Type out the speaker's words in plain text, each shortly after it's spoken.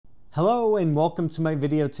Hello and welcome to my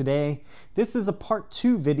video today. This is a part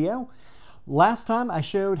 2 video. Last time I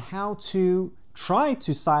showed how to try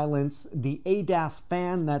to silence the ADAS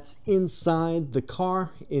fan that's inside the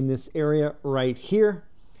car in this area right here.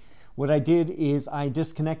 What I did is I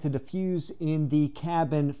disconnected a fuse in the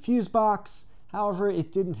cabin fuse box. However, it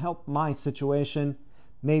didn't help my situation.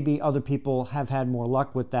 Maybe other people have had more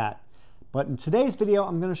luck with that. But in today's video,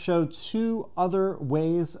 I'm going to show 2 other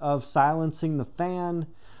ways of silencing the fan.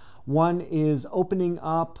 One is opening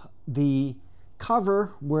up the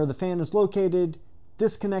cover where the fan is located,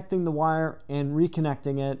 disconnecting the wire and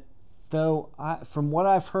reconnecting it. Though from what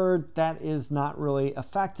I've heard, that is not really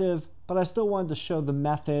effective, but I still wanted to show the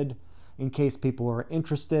method in case people are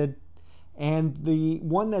interested. And the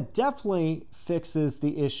one that definitely fixes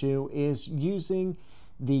the issue is using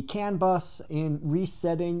the CAN bus in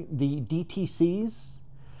resetting the DTCs.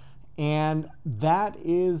 And that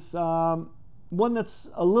is one that's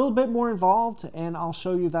a little bit more involved, and I'll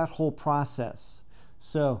show you that whole process.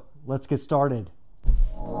 So let's get started.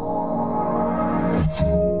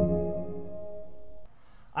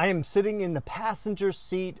 I am sitting in the passenger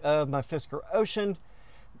seat of my Fisker Ocean.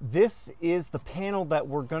 This is the panel that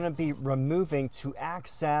we're going to be removing to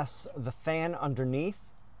access the fan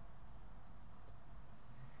underneath.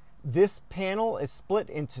 This panel is split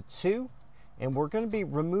into 2, and we're going to be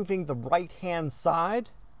removing the right-hand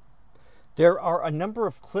side. There are a number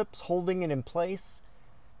of clips holding it in place.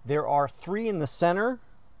 There are 3 in the center,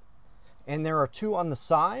 and there are 2 on the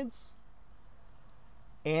sides.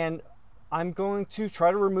 And I'm going to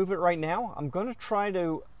try to remove it right now. I'm going to try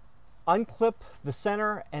to unclip the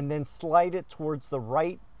center and then slide it towards the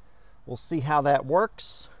right. We'll see how that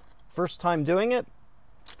works. First time doing it.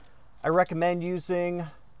 I recommend using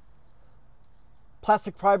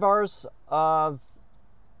plastic pry bars of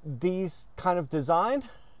these kind of design.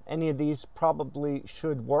 Any of these probably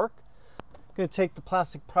should work. I'm going to take the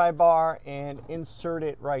plastic pry bar and insert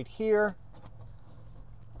it right here.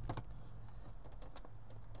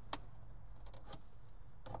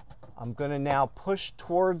 I'm going to now push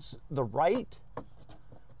towards the right.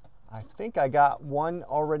 I think I got one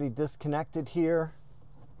already disconnected here.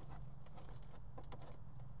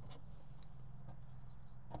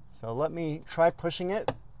 So let me try pushing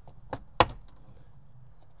it.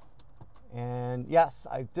 And yes,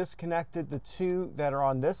 I've disconnected the 2 that are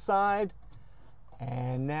on this side.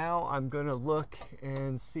 And now I'm going to look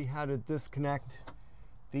and see how to disconnect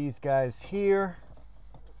these guys here.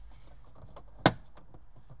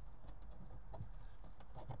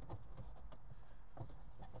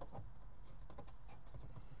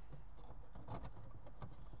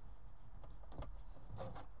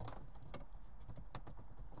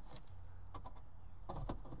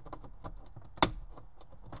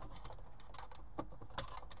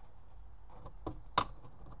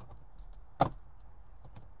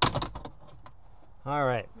 All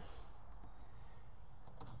right,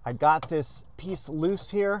 I got this piece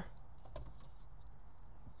loose here.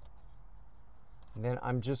 And then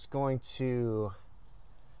I'm just going to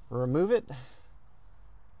remove it.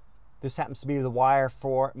 This happens to be the wire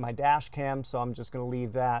for my dash cam, so I'm just going to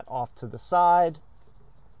leave that off to the side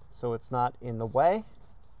so it's not in the way.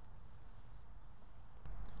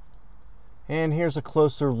 And here's a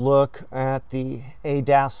closer look at the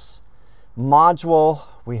ADAS module.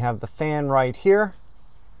 We have the fan right here.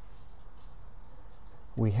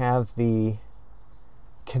 We have the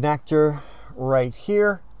connector right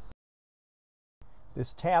here.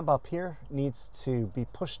 This tab up here needs to be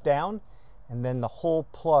pushed down, and then the whole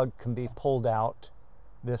plug can be pulled out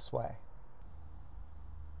this way.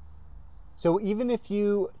 So even if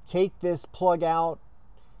you take this plug out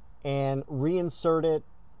and reinsert it,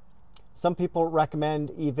 some people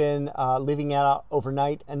recommend even leaving it out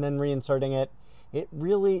overnight and then reinserting it. It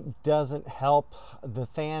really doesn't help. The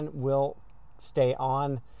fan will stay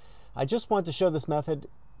on. I just want to show this method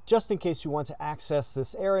just in case you want to access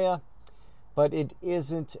this area, but it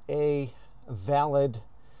isn't a valid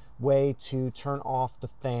way to turn off the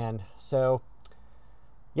fan. So,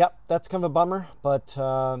 yep, that's kind of a bummer, but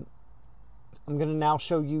I'm going to now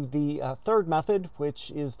show you the third method,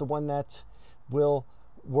 which is the one that will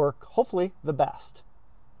work hopefully the best.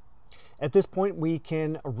 At this point, we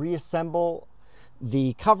can reassemble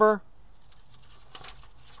the cover.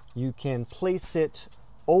 You can place it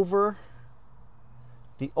over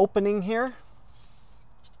the opening here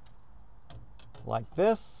like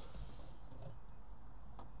this,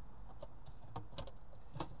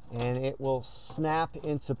 and it will snap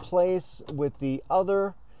into place with the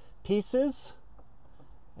other pieces,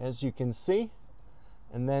 as you can see,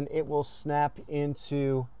 and then it will snap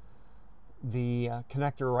into the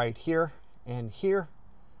connector right here and here,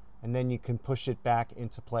 and then you can push it back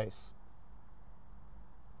into place.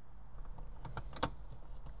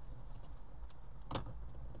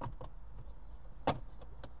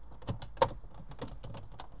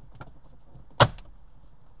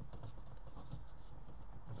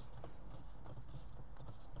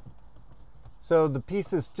 So the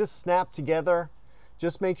pieces just snap together.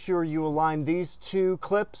 Just make sure you align these two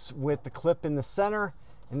clips with the clip in the center,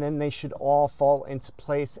 and then they should all fall into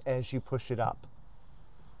place as you push it up.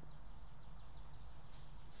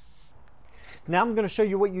 Now I'm going to show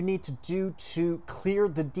you what you need to do to clear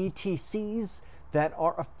the DTCs that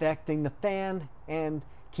are affecting the fan and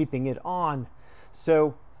keeping it on.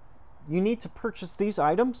 So you need to purchase these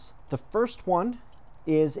items. The first one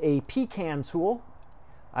is a PCAN tool.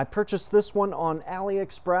 I purchased this one on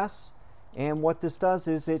AliExpress, and what this does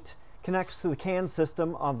is it connects to the CAN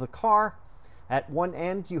system of the car. At one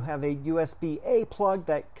end you have a USB-A plug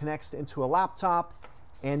that connects into a laptop,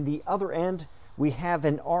 and the other end we have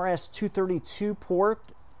an RS-232 port,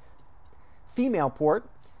 female port,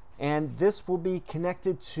 and this will be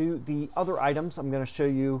connected to the other items I'm going to show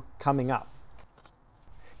you coming up.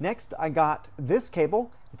 Next, I got this cable.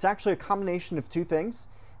 It's actually a combination of two things.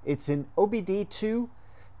 It's an OBDII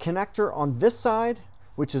connector on this side,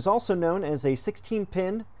 which is also known as a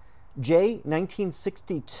 16-pin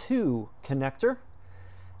J1962 connector.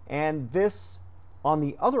 And this, on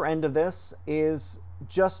the other end of this, is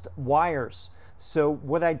just wires. So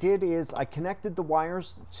what I did is I connected the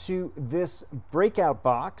wires to this breakout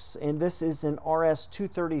box, and this is an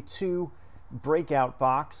RS-232 breakout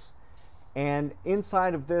box. And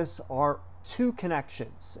inside of this are two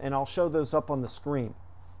connections, and I'll show those up on the screen.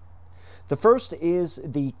 The first is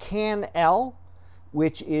the CAN L,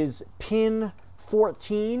 which is pin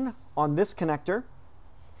 14 on this connector,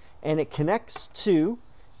 and it connects to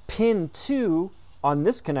pin 2 on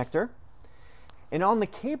this connector. And on the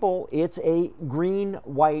cable, it's a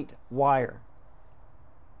green-white wire.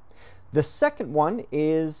 The second one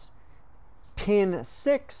is pin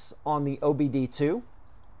 6 on the OBDII.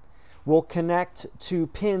 Will connect to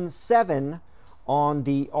pin 7 on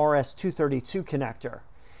the RS-232 connector.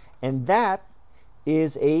 And that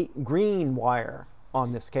is a green wire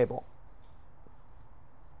on this cable.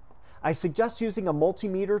 I suggest using a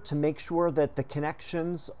multimeter to make sure that the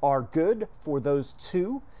connections are good for those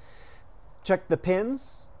two. Check the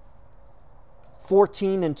pins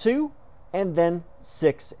 14 and 2, and then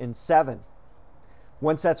 6 and 7.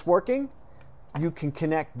 Once that's working, you can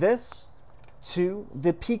connect this to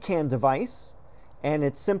the PCAN device, and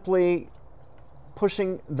it's simply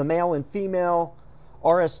pushing the male and female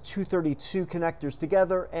RS-232 connectors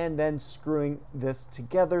together and then screwing this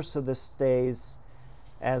together so this stays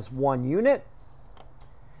as one unit.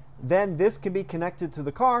 Then this can be connected to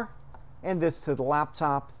the car and this to the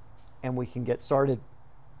laptop, and we can get started.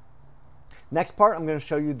 Next part, I'm going to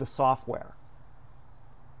show you the software.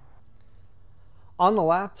 On the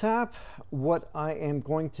laptop, what I am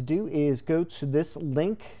going to do is go to this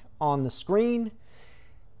link on the screen.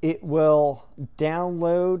 It will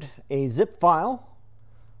download a zip file,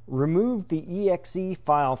 remove the exe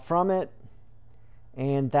file from it,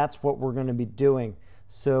 and that's what we're going to be doing.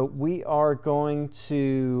 So we are going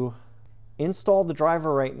to install the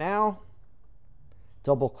driver right now,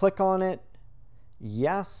 double click on it,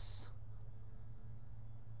 yes,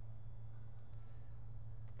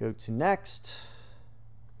 go to next,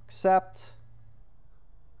 accept,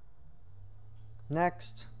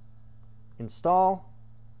 next, install.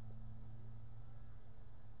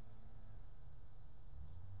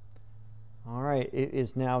 All right, it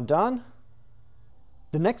is now done.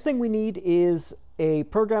 The next thing we need is a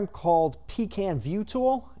program called PCAN View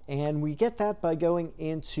Tool, and we get that by going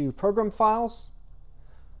into Program Files,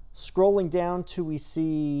 scrolling down till we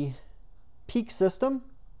see Peak System,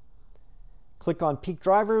 click on Peak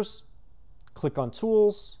Drivers, click on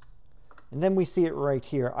Tools, and then we see it right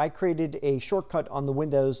here. I created a shortcut on the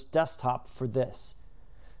Windows desktop for this.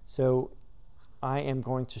 So I am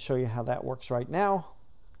going to show you how that works right now.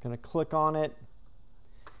 I'm going to click on it,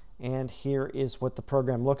 and here is what the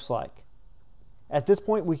program looks like. At this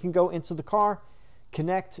point, we can go into the car,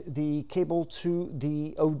 connect the cable to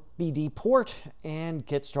the OBD port, and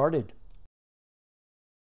get started.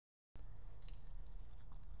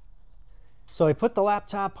 So I put the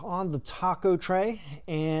laptop on the taco tray,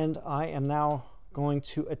 and I am now going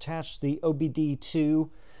to attach the OBDII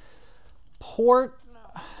port.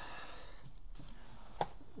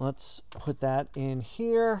 Let's put that in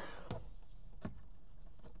here.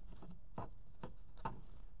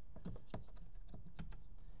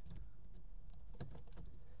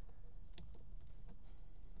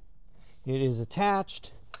 It is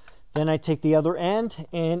attached. Then I take the other end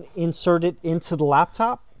and insert it into the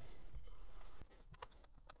laptop.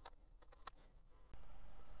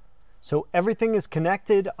 So everything is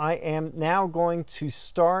connected. I am now going to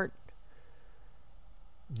start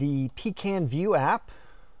the PCAN View app.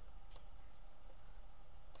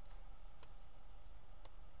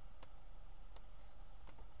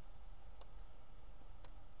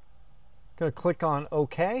 Going to click on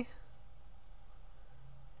OK.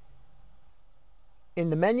 In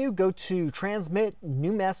the menu, go to Transmit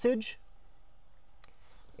New Message,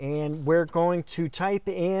 and we're going to type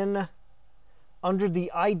in, under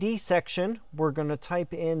the ID section, we're going to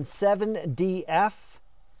type in 7DF.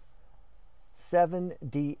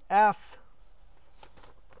 7DF.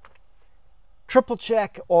 Triple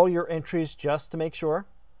check all your entries just to make sure.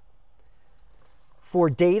 For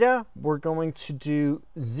data, we're going to do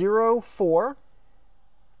 04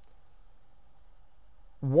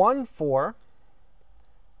 14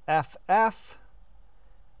 FF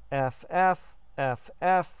FF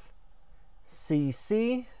FF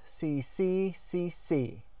CC CC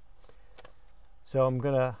CC. So I'm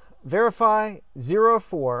going to verify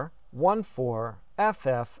 04 14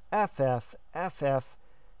 FF FF FF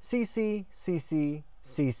CC CC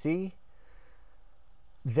CC.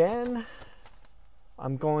 Then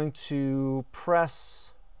I'm going to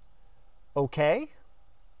press OK.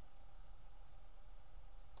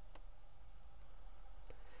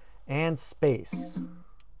 And space.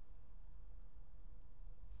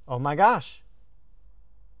 Oh my gosh.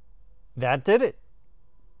 That did it.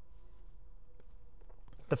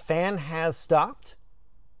 The fan has stopped.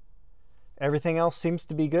 Everything else seems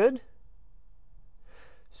to be good.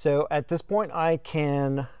 So at this point, I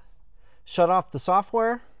can shut off the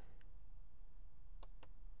software,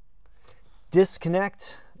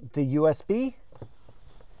 disconnect the USB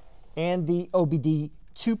and the OBDII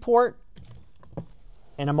port,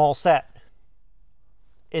 and I'm all set.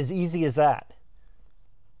 As easy as that.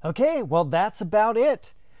 Okay, well, that's about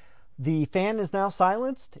it. The fan is now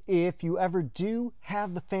silenced. If you ever do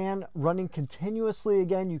have the fan running continuously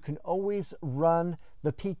again, you can always run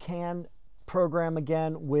the PCAN program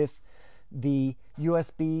again with the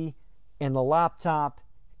USB and the laptop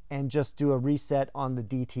and just do a reset on the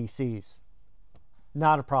DTCs.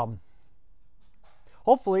 Not a problem.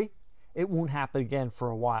 Hopefully, it won't happen again for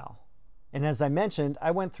a while. And as I mentioned, I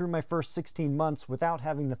went through my first 16 months without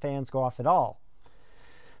having the fans go off at all.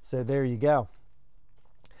 So there you go.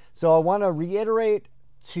 So I want to reiterate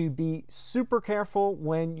to be super careful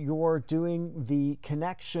when you're doing the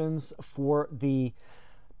connections for the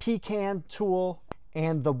PCAN tool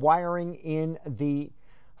and the wiring in the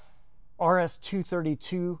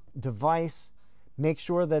RS-232 device. Make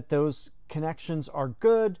sure that those connections are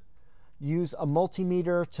good. Use a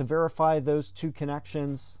multimeter to verify those two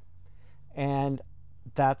connections. And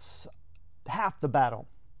that's half the battle.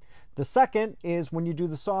 The second is when you do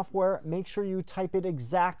the software, make sure you type it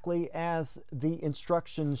exactly as the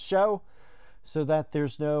instructions show so that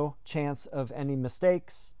there's no chance of any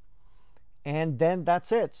mistakes. And then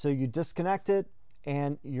that's it. So you disconnect it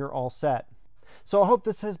and you're all set. So I hope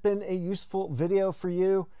this has been a useful video for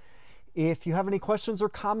you. If you have any questions or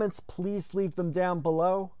comments, please leave them down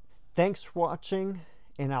below. Thanks for watching,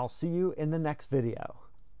 and I'll see you in the next video.